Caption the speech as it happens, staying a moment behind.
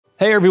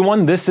Hey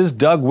everyone, this is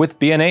Doug with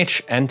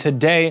B&H, and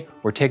today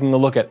we're taking a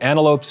look at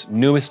Antelope's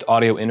newest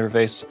audio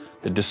interface,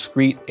 the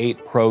Discreet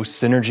 8 Pro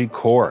Synergy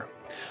Core.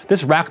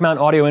 This rack-mount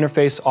audio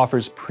interface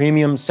offers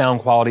premium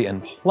sound quality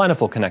and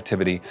plentiful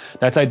connectivity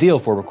that's ideal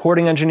for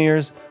recording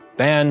engineers,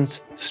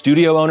 bands,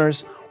 studio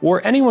owners,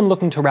 or anyone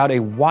looking to route a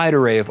wide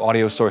array of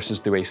audio sources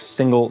through a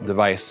single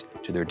device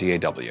to their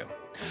DAW.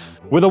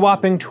 With a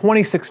whopping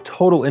 26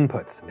 total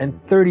inputs and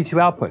 32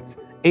 outputs,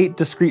 8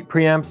 discrete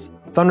preamps,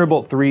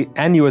 Thunderbolt 3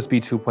 and USB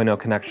 2.0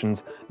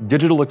 connections,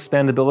 digital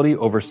expandability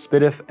over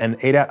SPDIF and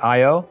ADAT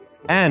I/O,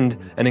 and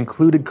an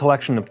included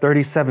collection of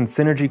 37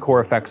 Synergy Core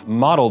effects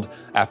modeled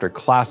after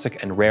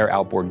classic and rare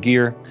outboard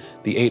gear,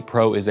 the 8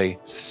 Pro is a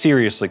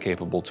seriously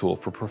capable tool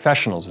for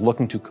professionals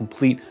looking to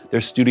complete their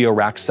studio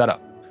rack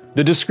setup.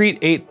 The Discreet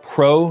 8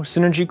 Pro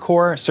Synergy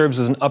Core serves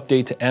as an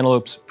update to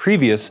Antelope's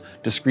previous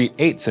Discreet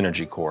 8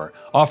 Synergy Core,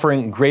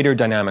 offering greater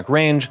dynamic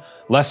range,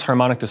 less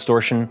harmonic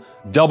distortion,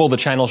 double the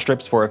channel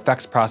strips for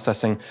effects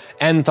processing,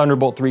 and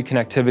Thunderbolt 3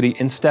 connectivity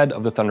instead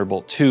of the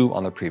Thunderbolt 2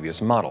 on the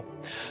previous model.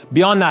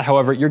 Beyond that,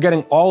 however, you're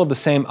getting all of the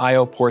same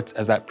I/O ports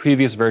as that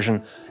previous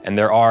version, and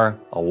there are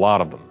a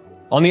lot of them.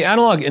 On the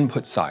analog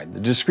input side, the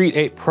Discreet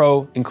 8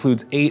 Pro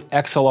includes 8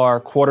 XLR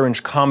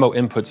quarter-inch combo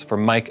inputs for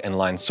mic and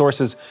line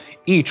sources,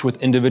 each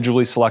with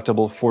individually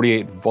selectable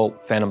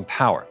 48-volt phantom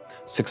power,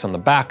 6 on the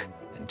back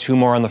and 2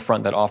 more on the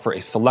front that offer a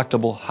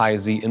selectable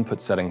high-Z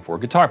input setting for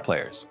guitar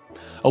players.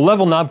 A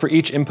level knob for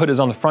each input is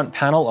on the front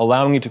panel,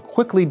 allowing you to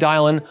quickly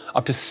dial in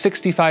up to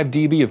 65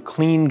 dB of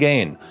clean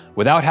gain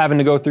without having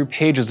to go through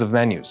pages of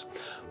menus,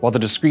 while the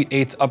Discreet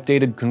 8's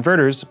updated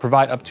converters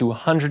provide up to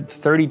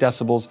 130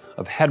 decibels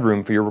of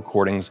headroom for your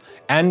recordings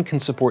and can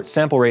support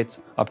sample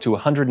rates up to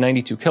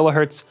 192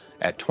 kHz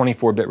at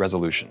 24-bit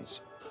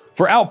resolutions.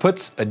 For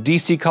outputs, a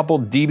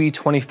DC-coupled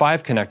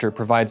DB25 connector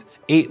provides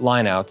 8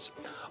 line outs.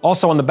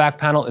 Also on the back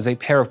panel is a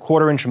pair of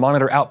quarter-inch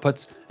monitor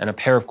outputs and a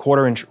pair of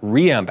quarter-inch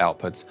reamp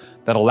outputs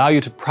that allow you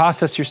to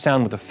process your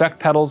sound with effect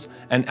pedals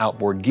and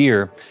outboard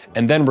gear,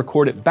 and then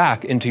record it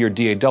back into your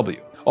DAW.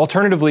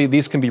 Alternatively,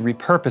 these can be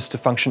repurposed to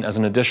function as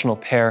an additional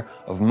pair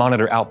of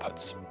monitor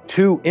outputs.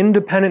 2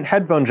 independent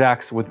headphone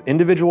jacks with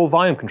individual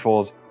volume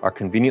controls are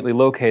conveniently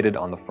located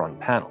on the front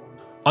panel.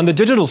 On the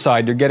digital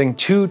side, you're getting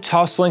 2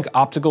 Toslink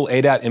optical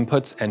ADAT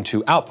inputs and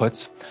 2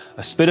 outputs,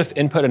 a SPDIF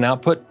input and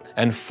output,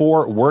 and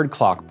 4 word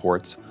clock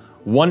ports,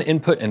 1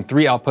 input and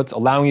 3 outputs,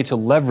 allowing you to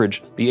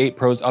leverage the 8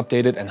 Pro's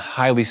updated and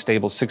highly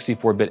stable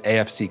 64-bit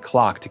AFC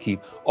clock to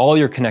keep all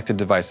your connected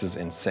devices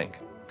in sync.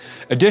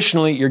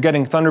 Additionally, you're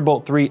getting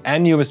Thunderbolt 3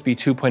 and USB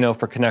 2.0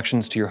 for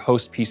connections to your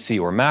host PC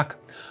or Mac,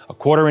 a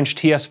quarter-inch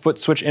TS foot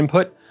switch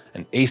input,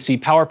 an AC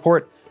power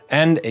port,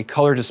 and a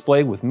color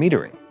display with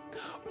metering.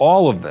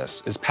 All of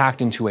this is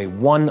packed into a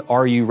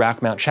 1RU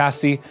rack mount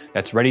chassis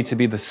that's ready to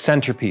be the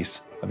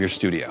centerpiece of your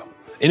studio.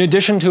 In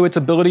addition to its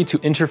ability to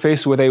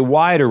interface with a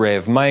wide array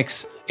of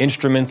mics,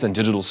 instruments, and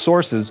digital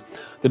sources,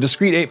 the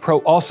Discreet 8 Pro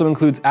also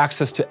includes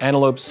access to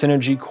Antelope's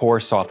Synergy Core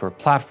software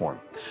platform.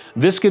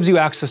 This gives you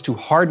access to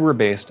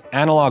hardware-based,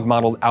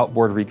 analog-modeled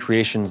outboard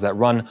recreations that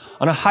run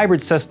on a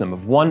hybrid system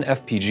of 1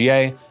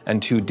 FPGA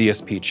and 2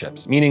 DSP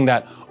chips, meaning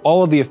that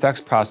all of the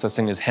effects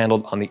processing is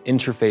handled on the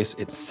interface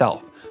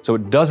itself, so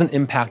it doesn't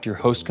impact your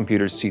host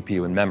computer's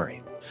CPU and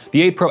memory.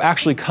 The 8 Pro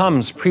actually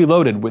comes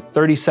preloaded with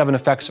 37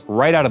 effects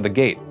right out of the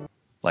gate,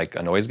 like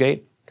a noise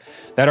gate,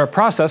 that are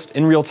processed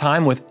in real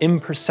time with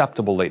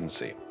imperceptible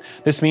latency.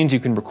 This means you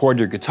can record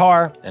your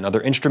guitar and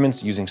other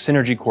instruments using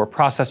Synergy Core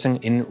processing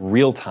in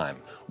real time,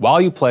 while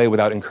you play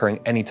without incurring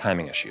any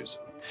timing issues.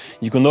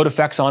 You can load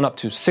effects on up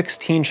to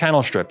 16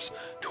 channel strips,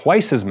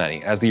 twice as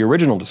many as the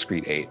original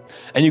Discreet 8,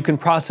 and you can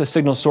process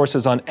signal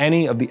sources on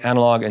any of the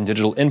analog and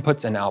digital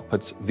inputs and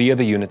outputs via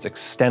the unit's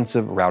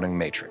extensive routing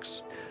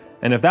matrix.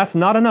 And if that's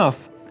not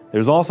enough,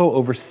 there's also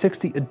over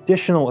 60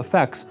 additional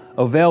effects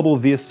available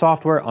via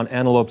software on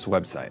Antelope's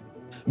website.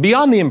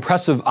 Beyond the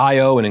impressive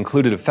I/O and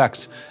included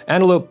effects,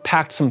 Antelope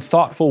packed some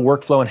thoughtful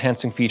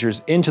workflow-enhancing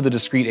features into the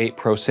Discreet 8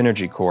 Pro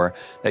Synergy Core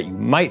that you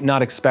might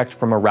not expect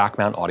from a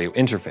rack-mount audio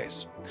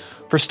interface.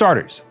 For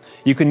starters,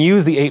 you can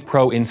use the 8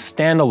 Pro in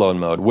standalone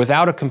mode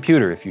without a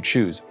computer if you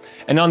choose,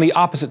 and on the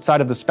opposite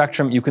side of the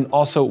spectrum, you can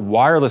also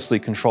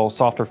wirelessly control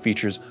software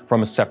features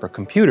from a separate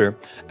computer,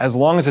 as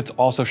long as it's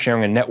also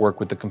sharing a network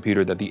with the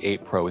computer that the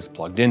 8 Pro is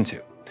plugged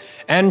into.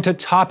 And to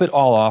top it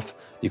all off,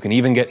 you can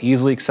even get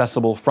easily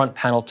accessible front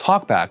panel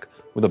talkback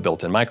with a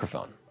built-in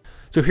microphone.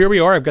 So here we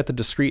are, I've got the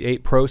Discreet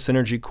 8 Pro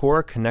Synergy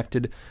Core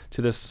connected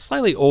to this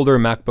slightly older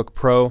MacBook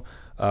Pro,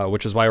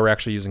 which is why we're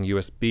actually using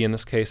USB in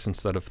this case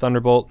instead of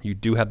Thunderbolt. You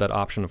do have that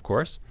option, of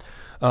course.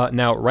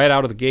 Now, right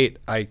out of the gate,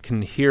 I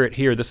can hear it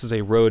here. This is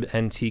a Rode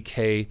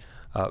NTK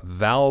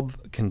valve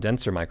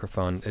condenser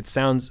microphone. It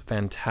sounds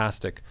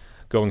fantastic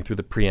going through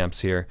the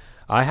preamps here.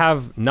 I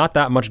have not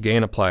that much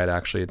gain applied,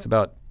 actually. It's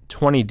about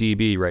 20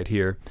 dB right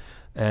here.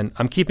 And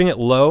I'm keeping it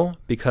low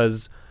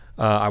because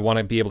I want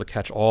to be able to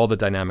catch all the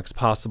dynamics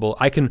possible.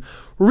 I can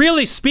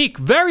really speak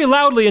very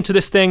loudly into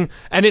this thing,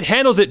 and it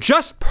handles it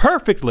just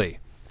perfectly.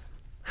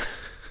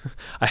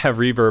 I have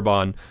reverb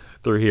on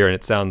through here, and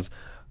it sounds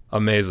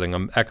amazing.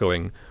 I'm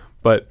echoing.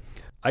 But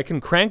I can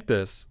crank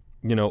this,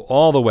 you know,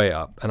 all the way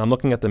up. And I'm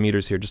looking at the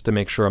meters here just to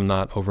make sure I'm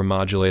not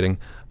overmodulating.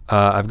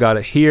 I've got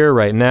it here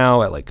right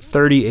now at like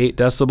 38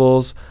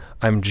 decibels.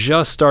 I'm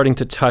just starting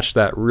to touch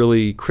that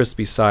really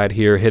crispy side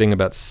here, hitting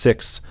about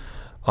 6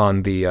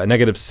 on the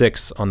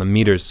 -6 on the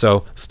meters.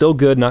 So still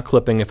good, not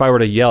clipping. If I were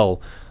to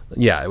yell,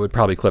 yeah, it would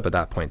probably clip at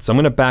that point. So I'm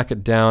gonna back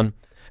it down,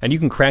 and you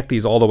can crank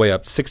these all the way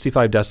up,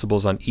 65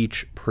 decibels on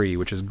each pre,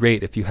 which is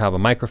great if you have a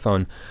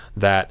microphone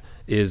that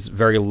is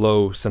very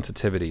low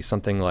sensitivity,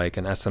 something like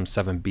an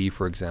SM7B,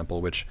 for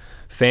example, which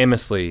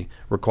famously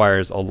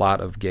requires a lot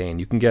of gain.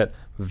 You can get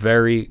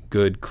very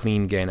good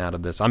clean gain out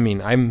of this. I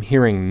mean, I'm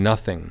hearing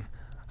nothing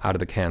out of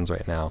the cans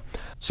right now.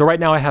 So right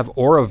now I have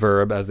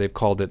Auraverb, as they've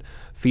called it,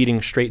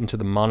 feeding straight into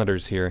the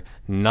monitors here,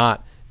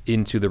 not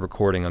into the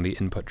recording on the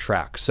input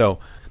track. So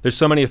there's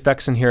so many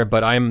effects in here,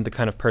 but I'm the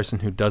kind of person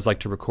who does like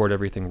to record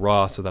everything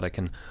raw so that I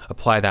can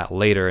apply that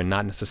later and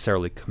not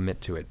necessarily commit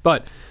to it.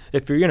 But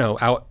if you're, you know,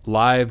 out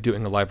live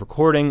doing a live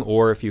recording,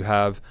 or if you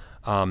have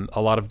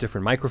a lot of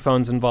different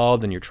microphones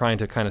involved and you're trying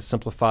to kind of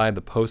simplify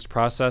the post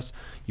process,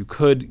 you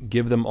could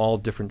give them all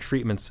different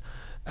treatments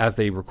as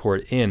they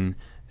record in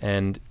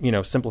and, you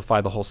know,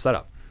 simplify the whole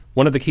setup.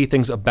 One of the key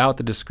things about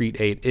the Discreet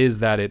 8 is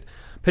that it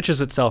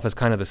pitches itself as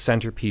kind of the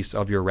centerpiece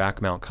of your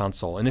rack mount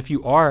console. And if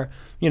you are,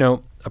 you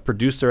know, a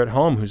producer at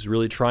home who's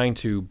really trying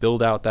to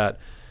build out that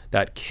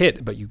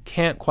kit, but you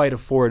can't quite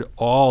afford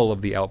all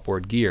of the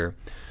outboard gear,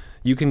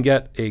 you can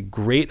get a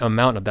great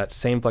amount of that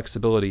same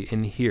flexibility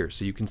in here.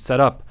 So you can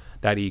set up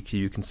that EQ,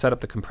 you can set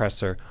up the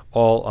compressor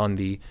all on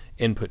the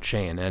input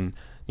chain, and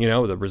you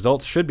know, the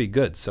results should be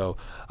good. So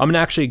I'm gonna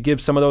actually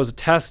give some of those a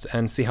test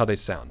and see how they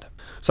sound.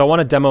 So I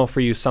wanna demo for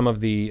you some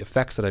of the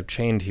effects that I've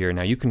chained here.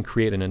 Now you can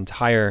create an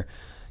entire,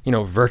 you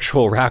know,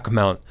 virtual rack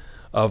mount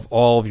of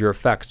all of your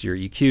effects, your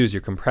EQs,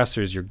 your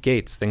compressors, your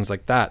gates, things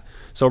like that.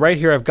 So right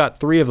here, I've got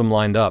 3 of them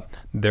lined up.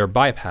 They're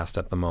bypassed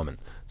at the moment.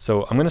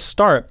 So I'm gonna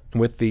start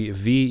with the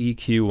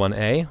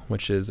VEQ1A,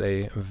 which is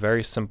a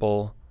very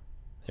simple,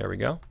 there we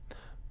go,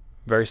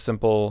 very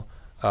simple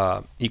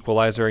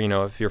equalizer. You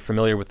know, if you're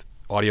familiar with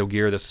audio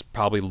gear, this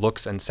probably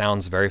looks and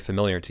sounds very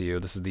familiar to you.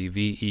 This is the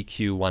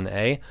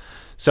VEQ1A.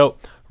 So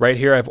right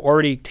here, I've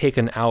already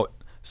taken out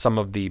some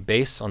of the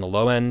bass on the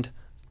low end.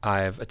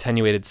 I've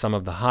attenuated some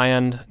of the high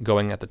end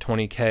going at the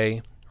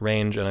 20K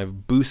range, and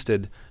I've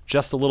boosted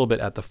just a little bit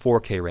at the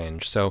 4K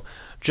range. So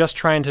just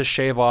trying to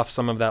shave off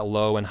some of that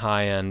low and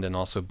high end and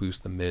also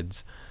boost the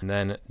mids. And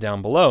then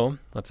down below,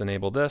 let's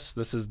enable this.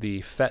 This is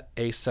the FET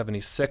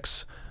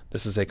A76.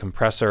 This is a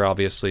compressor,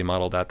 obviously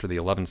modeled after the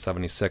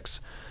 1176.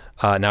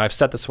 Now I've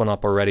set this one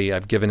up already.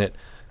 I've given it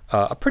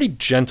a pretty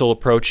gentle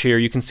approach here.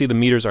 You can see the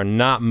meters are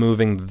not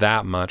moving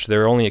that much.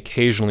 They're only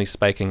occasionally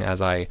spiking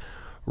as I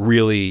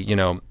really, you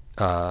know,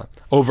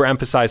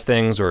 overemphasize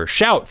things or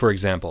shout, for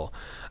example.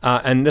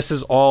 And this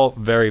is all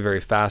very, very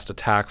fast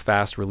attack,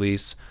 fast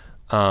release.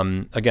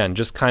 Again,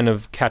 just kind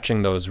of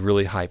catching those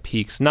really high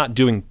peaks, not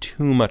doing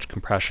too much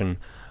compression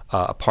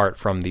apart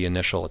from the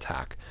initial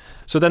attack.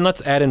 So then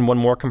let's add in one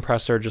more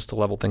compressor just to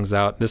level things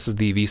out. This is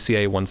the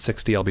VCA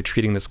 160. I'll be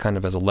treating this kind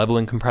of as a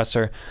leveling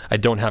compressor. I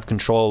don't have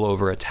control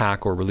over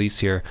attack or release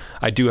here.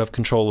 I do have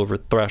control over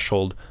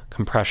threshold,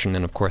 compression,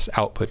 and of course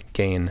output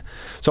gain.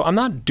 So I'm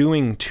not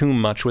doing too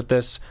much with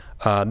this.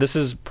 This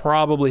is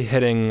probably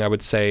hitting, I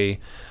would say,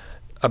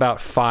 about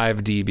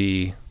 5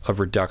 dB of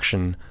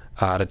reduction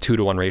at a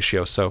 2-to-1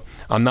 ratio. So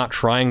I'm not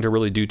trying to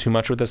really do too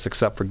much with this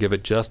except for give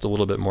it just a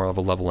little bit more of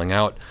a leveling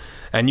out.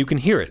 And you can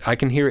hear it. I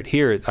can hear it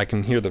here. I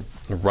can hear the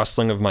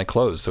rustling of my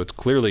clothes. So it's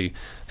clearly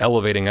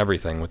elevating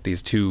everything with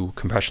these 2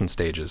 compression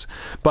stages.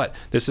 But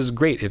this is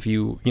great if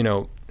you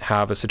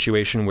have a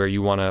situation where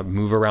you want to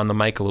move around the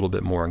mic a little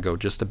bit more and go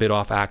just a bit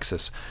off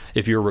axis.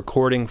 If you're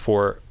recording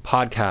for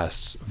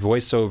podcasts,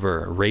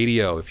 voiceover,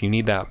 radio, if you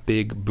need that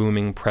big,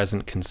 booming,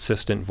 present,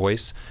 consistent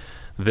voice,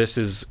 this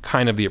is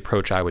kind of the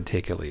approach I would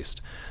take at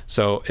least.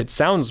 So it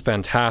sounds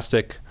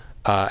fantastic.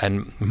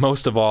 And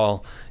most of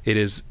all, it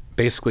is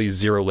basically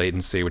 0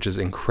 latency, which is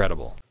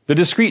incredible. The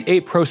Discreet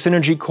 8 Pro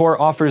Synergy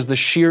Core offers the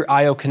sheer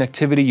I/O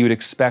connectivity you'd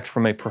expect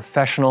from a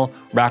professional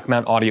rack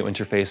mount audio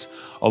interface,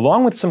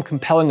 along with some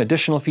compelling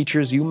additional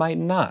features you might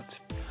not.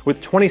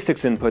 With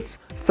 26 inputs,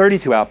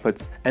 32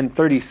 outputs, and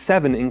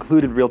 37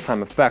 included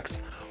real-time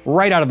effects,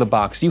 right out of the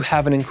box, you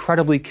have an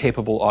incredibly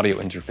capable audio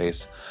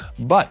interface.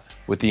 But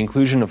with the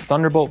inclusion of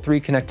Thunderbolt 3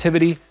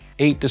 connectivity,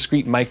 8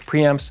 discrete mic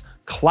preamps,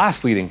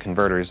 class-leading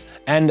converters,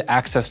 and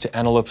access to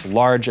Antelope's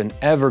large and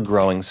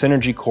ever-growing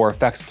Synergy Core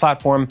effects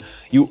platform,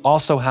 you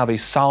also have a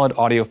solid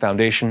audio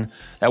foundation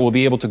that will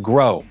be able to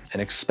grow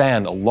and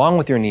expand along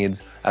with your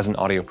needs as an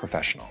audio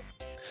professional.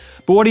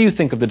 But what do you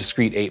think of the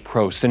Discreet 8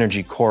 Pro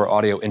Synergy Core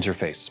audio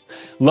interface?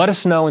 Let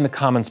us know in the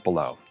comments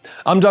below.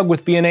 I'm Doug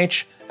with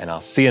B&H, and I'll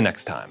see you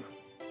next time.